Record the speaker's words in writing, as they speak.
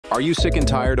Are you sick and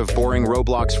tired of boring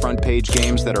Roblox front page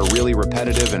games that are really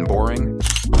repetitive and boring?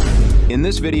 In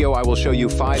this video, I will show you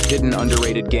 5 hidden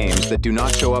underrated games that do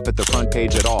not show up at the front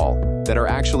page at all, that are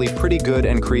actually pretty good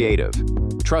and creative.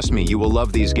 Trust me, you will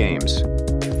love these games.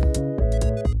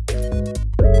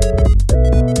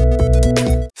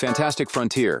 Fantastic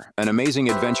Frontier, an amazing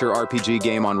adventure RPG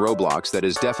game on Roblox that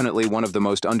is definitely one of the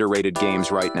most underrated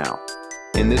games right now.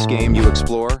 In this game, you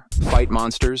explore, fight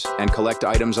monsters, and collect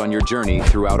items on your journey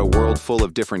throughout a world full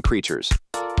of different creatures.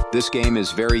 This game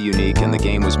is very unique, and the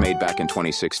game was made back in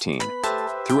 2016.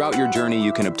 Throughout your journey,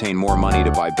 you can obtain more money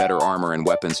to buy better armor and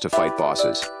weapons to fight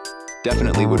bosses.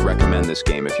 Definitely would recommend this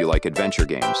game if you like adventure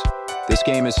games. This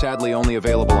game is sadly only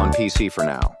available on PC for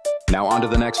now. Now on to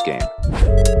the next game.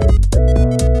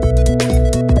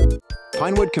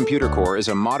 Pinewood Computer Core is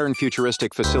a modern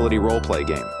futuristic facility roleplay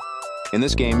game. In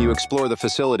this game, you explore the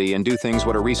facility and do things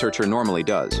what a researcher normally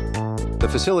does. The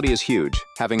facility is huge,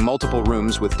 having multiple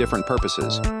rooms with different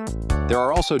purposes. There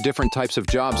are also different types of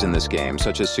jobs in this game,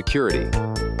 such as security,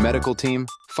 medical team,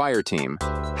 fire team,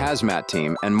 hazmat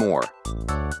team, and more.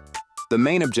 The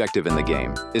main objective in the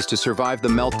game is to survive the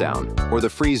meltdown or the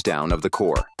freeze down of the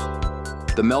core.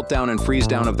 The meltdown and freeze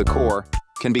down of the core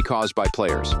can be caused by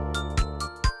players.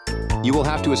 You will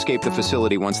have to escape the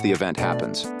facility once the event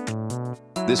happens.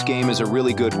 This game is a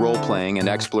really good role-playing and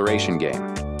exploration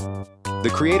game.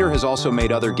 The creator has also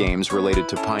made other games related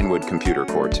to Pinewood Computer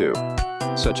Core too,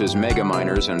 such as Mega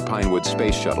Miners and Pinewood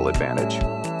Space Shuttle Advantage.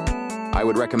 I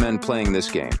would recommend playing this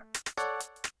game.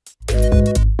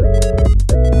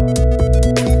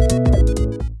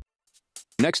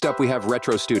 Next up, we have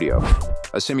Retrostudio,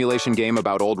 a simulation game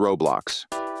about old Roblox.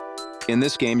 In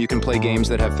this game, you can play games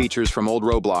that have features from old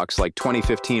Roblox like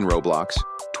 2015 Roblox,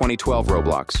 2012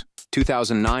 Roblox,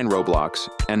 2009 Roblox,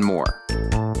 and more.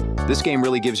 This game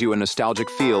really gives you a nostalgic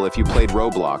feel if you played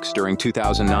Roblox during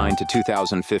 2009 to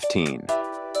 2015.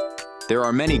 There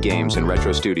are many games in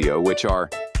Retrostudio, which are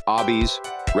obbies,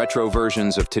 retro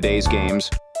versions of today's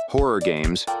games, horror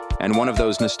games, and one of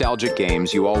those nostalgic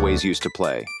games you always used to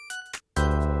play.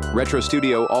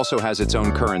 Retrostudio also has its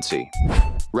own currency,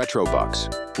 Retrobucks,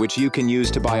 which you can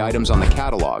use to buy items on the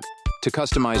catalog to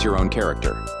customize your own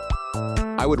character.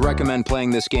 I would recommend playing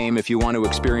this game if you want to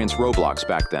experience Roblox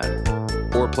back then,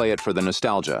 or play it for the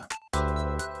nostalgia.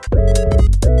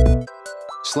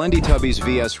 Slendytubbies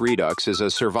VS Redux is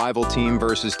a survival team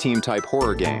versus team type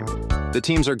horror game. The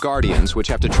teams are guardians, which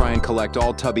have to try and collect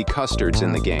all tubby custards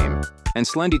in the game, and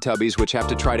Slendytubbies, which have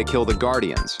to try to kill the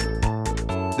guardians.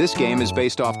 This game is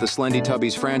based off the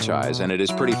Slendytubbies franchise, and it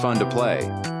is pretty fun to play.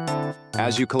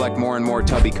 As you collect more and more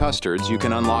tubby custards, you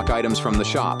can unlock items from the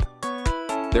shop.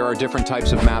 There are different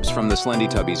types of maps from the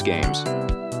Slendytubbies games.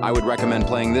 I would recommend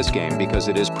playing this game because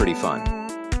it is pretty fun.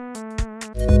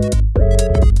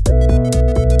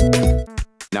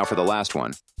 Now for the last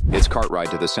one, it's Kart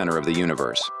Ride to the Center of the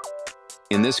Universe.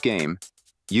 In this game,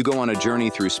 you go on a journey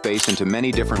through space into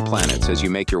many different planets as you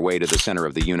make your way to the center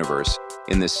of the universe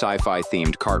in this sci-fi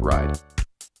themed kart ride.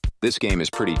 This game is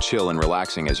pretty chill and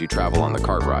relaxing as you travel on the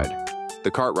kart ride.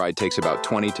 The kart ride takes about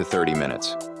 20 to 30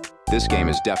 minutes. This game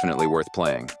is definitely worth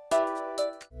playing.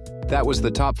 That was the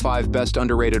top 5 best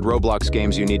underrated Roblox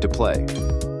games you need to play.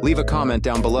 Leave a comment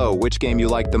down below which game you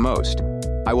liked the most.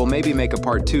 I will maybe make a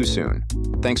part 2 soon.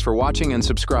 Thanks for watching and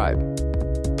subscribe.